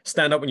 Okay.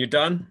 Stand up when you're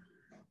done.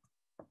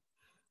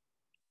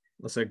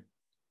 Let's say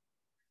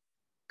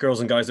girls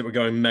and guys that were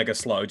going mega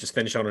slow, just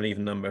finish on an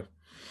even number.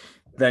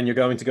 Then you're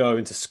going to go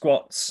into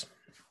squats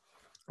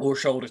or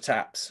shoulder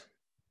taps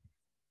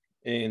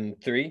in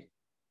 3,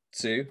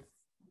 2,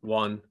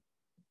 1,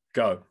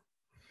 go.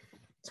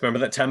 So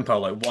remember that tempo,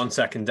 like 1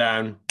 second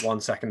down, 1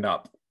 second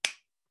up.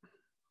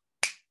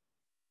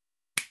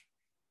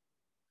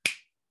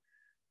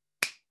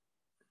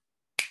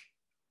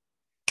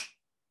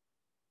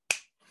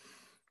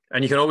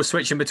 And you can always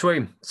switch in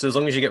between. So as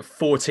long as you get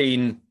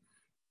 14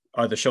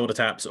 either shoulder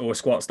taps or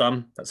squats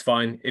done, that's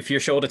fine. If you're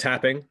shoulder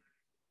tapping,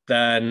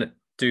 then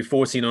do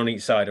 14 on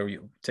each side, or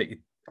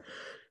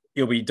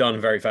you'll be done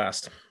very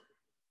fast.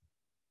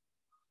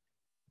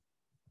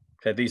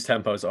 Okay, these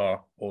tempos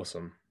are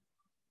awesome.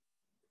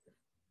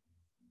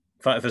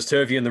 In fact, if there's 2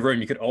 of you in the room,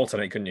 you could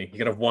alternate, couldn't you? You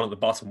could have one at the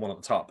bottom, one at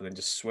the top, and then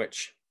just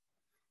switch.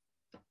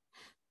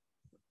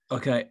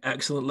 Okay,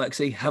 excellent,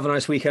 Lexi. Have a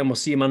nice weekend. We'll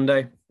see you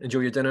Monday.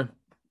 Enjoy your dinner.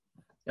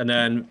 And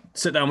then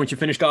sit down once you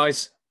finish,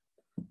 guys.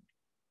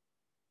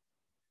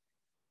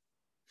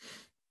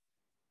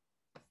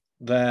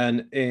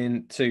 Then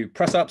into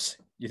press-ups.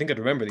 You think I'd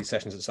remember these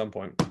sessions at some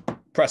point.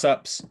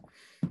 Press-ups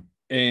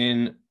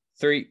in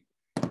 3,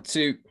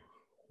 2,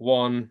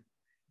 1,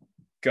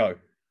 go.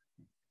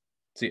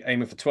 So you're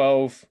aiming for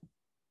 12.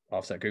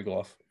 I'll set Google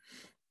off.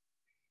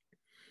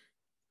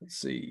 Let's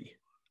see.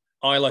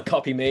 Isla,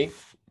 copy me.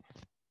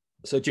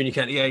 So Junior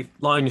Cantier,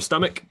 lie on your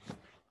stomach.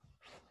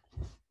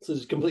 So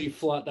just completely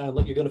flat down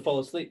like you're going to fall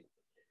asleep.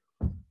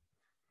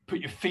 Put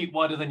your feet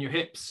wider than your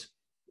hips.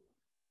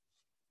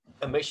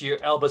 And make sure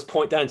your elbows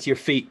point down to your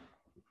feet.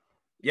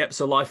 Yep,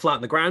 so lie flat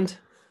on the ground.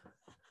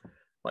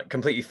 Like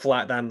completely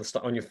flat down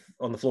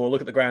on the floor.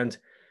 Look at the ground.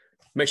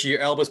 Make sure your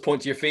elbows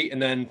point to your feet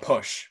and then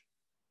push.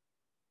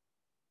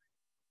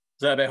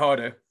 Is that a bit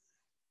harder?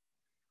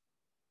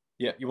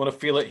 Yeah, you want to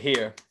feel it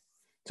here.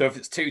 So if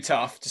it's too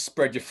tough, just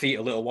spread your feet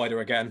a little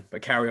wider again,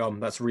 but carry on.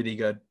 That's really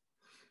good.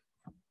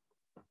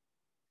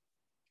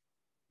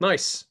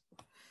 Nice.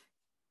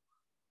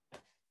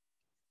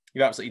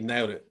 You absolutely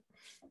nailed it.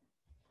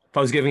 If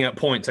I was giving out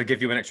points, I'd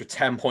give you an extra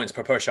 10 points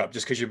per push-up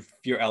just because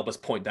your elbows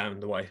point down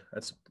the way.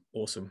 That's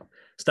awesome.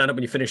 Stand up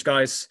when you finish,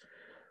 guys.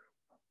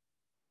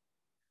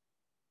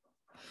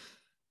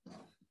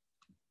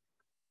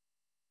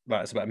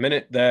 Right, it's about a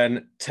minute.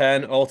 Then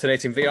 10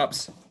 alternating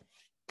V-ups.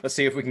 Let's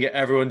see if we can get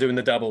everyone doing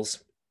the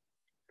doubles.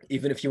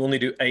 Even if you only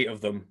do 8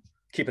 of them.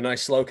 Keep a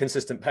nice, slow,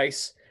 consistent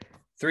pace.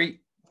 3,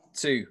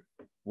 2,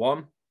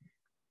 1,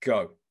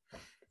 go.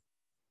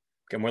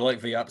 Again, we're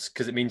like V-ups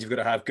because it means you've got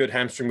to have good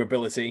hamstring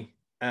mobility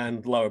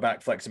and lower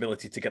back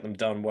flexibility to get them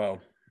done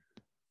well.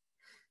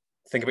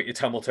 Think about your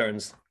tumble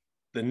turns.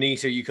 The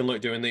neater you can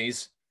look doing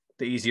these,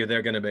 the easier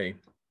they're going to be,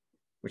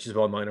 which is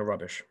why mine are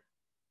rubbish.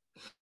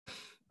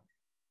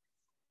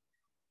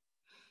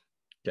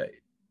 Okay.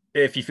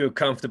 If you feel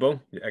comfortable,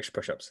 extra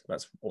push-ups.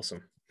 That's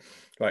awesome.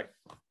 Right.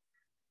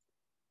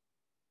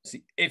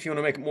 See, if you want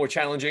to make it more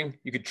challenging,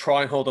 you could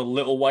try and hold a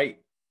little weight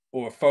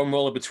or a foam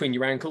roller between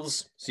your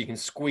ankles so you can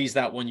squeeze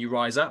that when you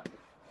rise up.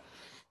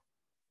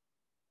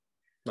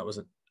 That was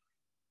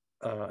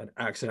an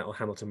accidental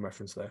Hamilton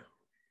reference there.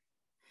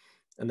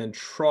 And then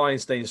try and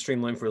stay in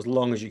streamline for as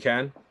long as you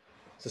can.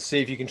 So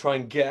see if you can try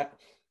and get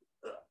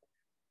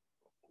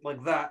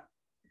like that,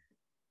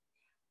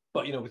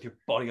 but you know, with your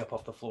body up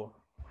off the floor.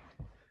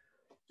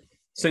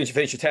 As soon as you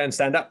finish your 10,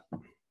 stand up.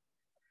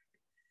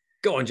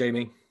 Go on,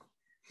 Jamie.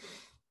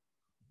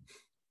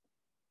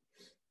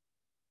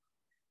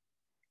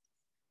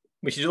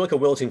 We should do like a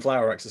wilting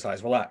flower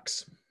exercise.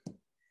 Relax.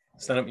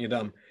 Stand up when you're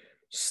done.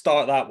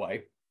 Start that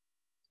way.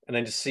 And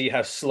then just see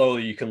how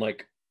slowly you can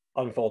like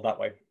unfold that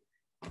way.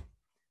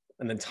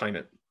 And then time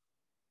it.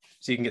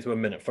 So you can get to a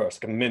minute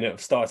first. Like a minute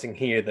of starting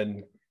here,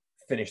 then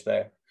finish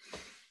there.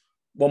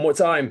 One more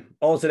time.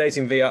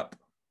 Alternating V up.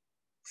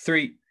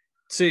 3,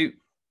 2,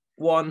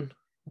 1,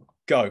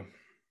 go.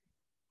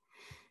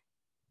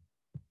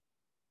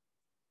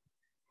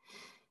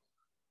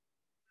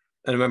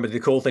 And remember, the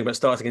cool thing about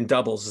starting in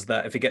doubles is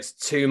that if it gets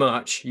too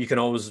much, you can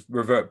always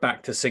revert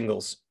back to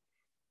singles.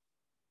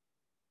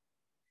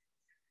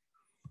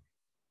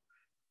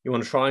 You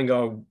want to try and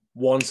go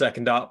 1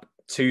 second up,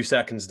 2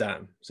 seconds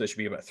down. So it should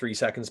be about 3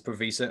 seconds per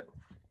V-sit.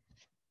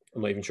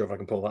 I'm not even sure if I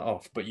can pull that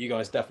off, but you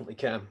guys definitely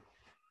can.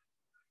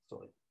 So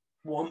like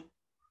 1,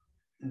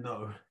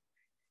 no.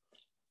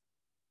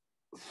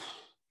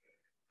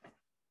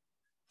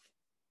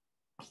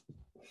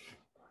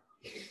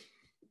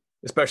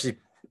 Especially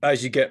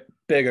as you get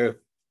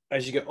bigger,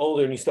 as you get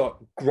older and you start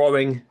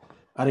growing,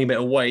 adding a bit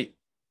of weight,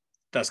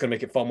 that's going to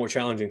make it far more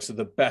challenging. So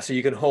the better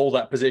you can hold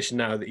that position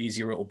now, the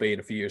easier it will be in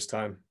a few years'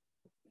 time.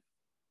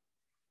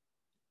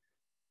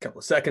 A couple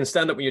of seconds,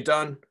 stand up when you're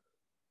done.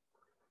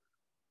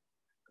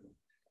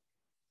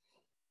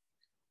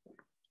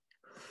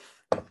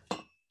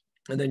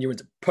 And then you're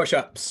into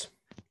push-ups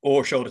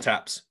or shoulder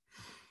taps.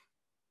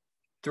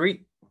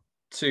 3,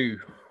 2,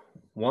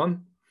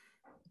 1,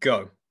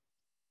 go.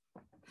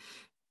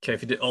 Okay,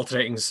 if you did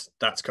alternating,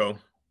 that's cool.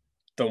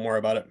 Don't worry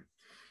about it.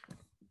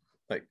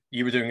 Like,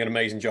 you were doing an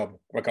amazing job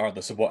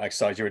regardless of what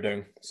exercise you were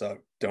doing, so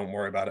don't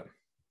worry about it.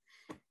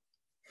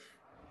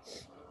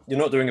 You're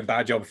not doing a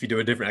bad job if you do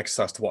a different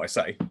exercise to what I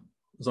say,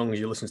 as long as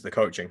you listen to the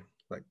coaching.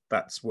 Like,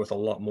 that's worth a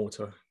lot more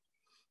to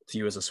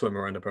you as a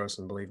swimmer and a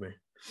person, believe me.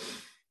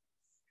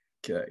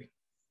 Okay.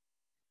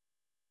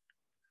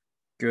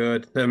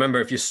 Good. Now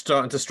remember, if you're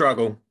starting to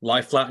struggle,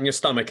 lie flat on your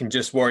stomach and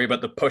just worry about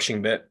the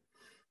pushing bit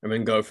and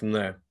then go from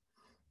there.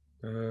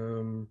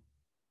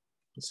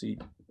 Let's see.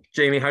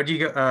 Jamie, how do you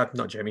get,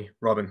 not Jamie,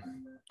 Robin.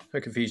 I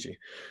confused you.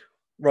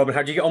 Robin,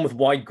 how do you get on with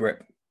wide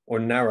grip or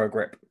narrow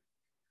grip?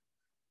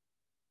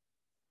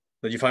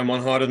 Did you find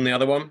one harder than the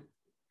other one?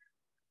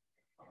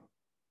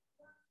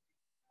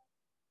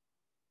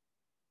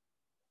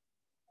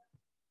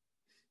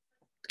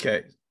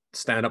 Okay,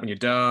 stand up when you're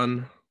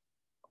done.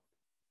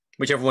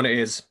 Whichever one it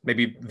is,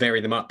 maybe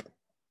vary them up.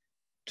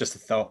 Just a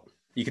thought.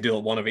 You could do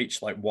one of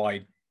each, like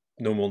wide,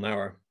 normal,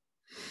 narrow.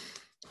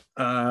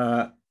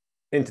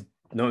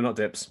 No, not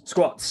dips.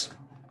 Squats.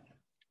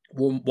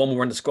 One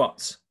more into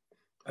squats.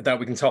 I doubt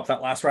we can top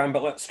that last round,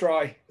 but let's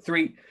try.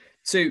 3,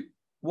 2,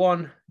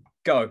 1,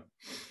 go.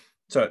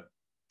 So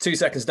 2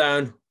 seconds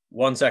down,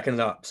 1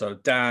 second up. So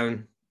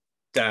down,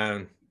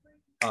 down,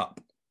 up,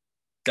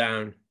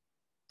 down,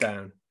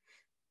 down,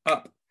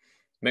 up.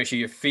 Make sure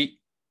your feet,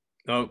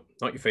 no,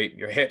 not your feet,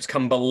 your hips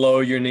come below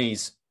your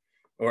knees,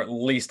 or at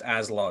least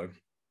as low.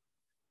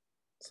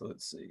 So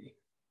let's see.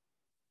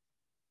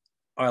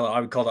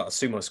 I would call that a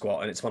sumo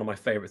squat, and it's one of my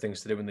favorite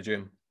things to do in the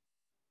gym.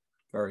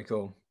 Very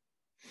cool.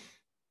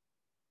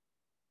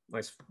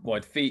 Nice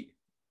wide feet,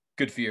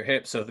 good for your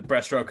hips. So the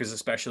breaststrokers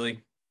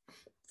especially,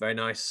 very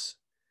nice.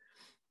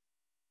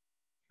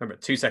 Remember,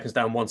 2 seconds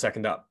down, 1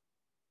 second up.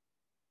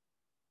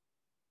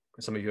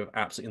 Some of you have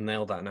absolutely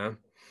nailed that now.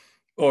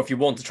 Or if you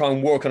want to try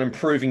and work on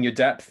improving your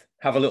depth,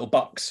 have a little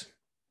box.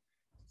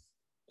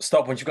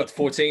 Stop once you've got to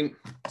 14.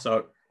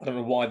 So I don't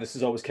know why this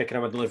is always kicking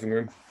around the living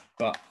room,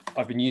 but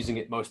I've been using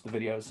it most of the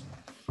videos.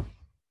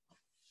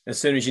 As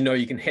soon as you know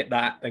you can hit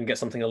that, then get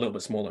something a little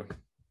bit smaller.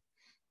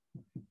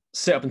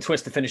 Sit up and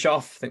twist to finish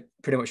off. I think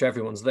pretty much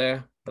everyone's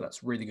there, but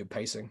that's really good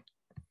pacing.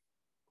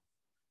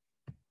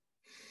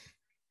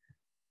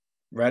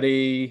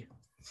 Ready?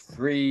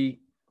 3,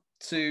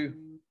 2,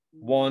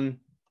 1,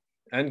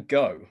 and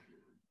go.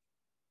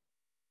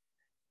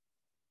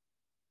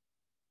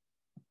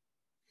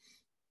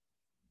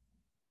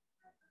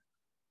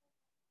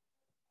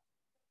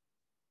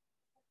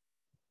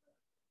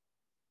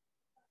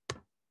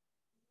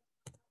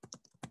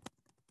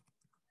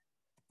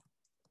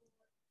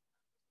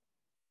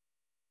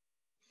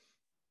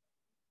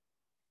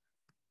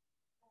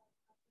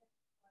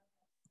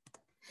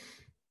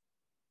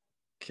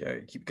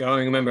 Okay, keep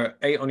going. Remember,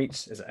 8 on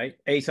each, is it 8?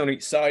 8 on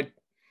each side,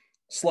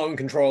 slow and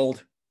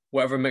controlled,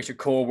 whatever makes your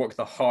core work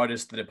the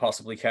hardest that it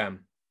possibly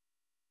can.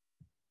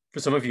 For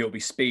some of you, it'll be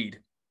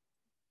speed.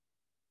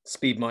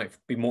 Speed might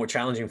be more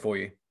challenging for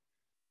you.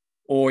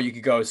 Or you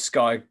could go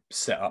sky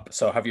setup,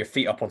 so have your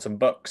feet up on some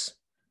books,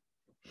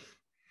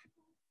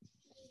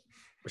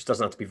 which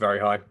doesn't have to be very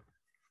high.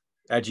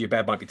 Edge of your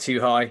bed might be too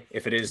high.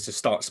 If it is, just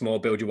start small,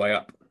 build your way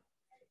up.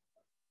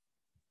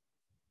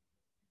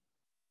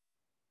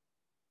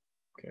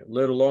 Okay, a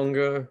little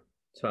longer.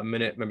 It's about a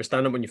minute. Remember,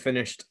 stand up when you're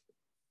finished.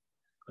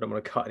 I don't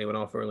want to cut anyone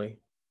off early.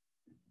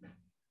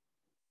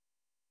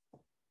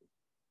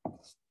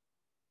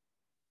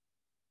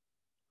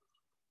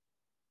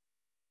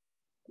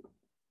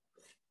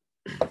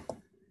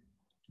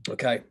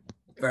 Okay,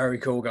 very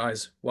cool,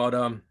 guys. Well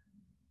done.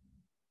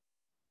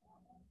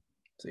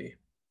 Let's see.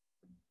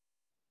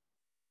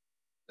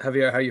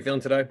 Javier, how are you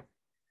feeling today?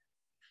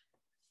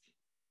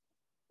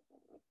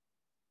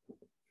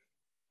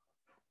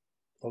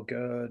 Oh,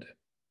 good.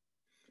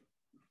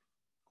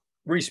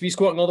 Reese, were you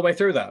squatting all the way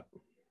through that?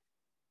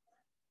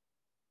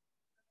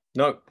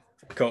 No.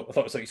 Cool. I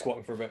thought it was like you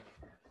squatting for a bit.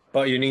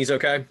 But your knees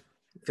okay?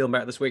 Feeling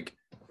better this week?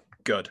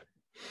 Good.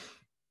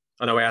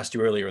 I know I asked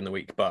you earlier in the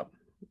week, but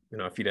you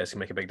know, a few days can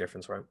make a big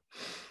difference, right?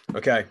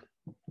 Okay.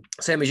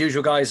 Same as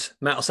usual, guys.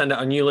 Matt will send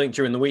out a new link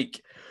during the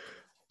week.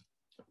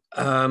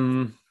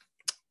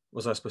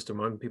 Was I supposed to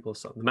remind people of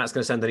something? Matt's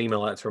going to send an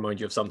email out to remind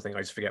you of something. I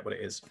just forget what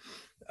it is.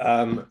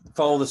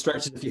 Follow the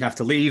stretches if you have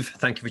to leave.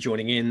 Thank you for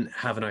joining in.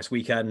 Have a nice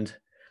weekend.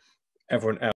 Everyone else.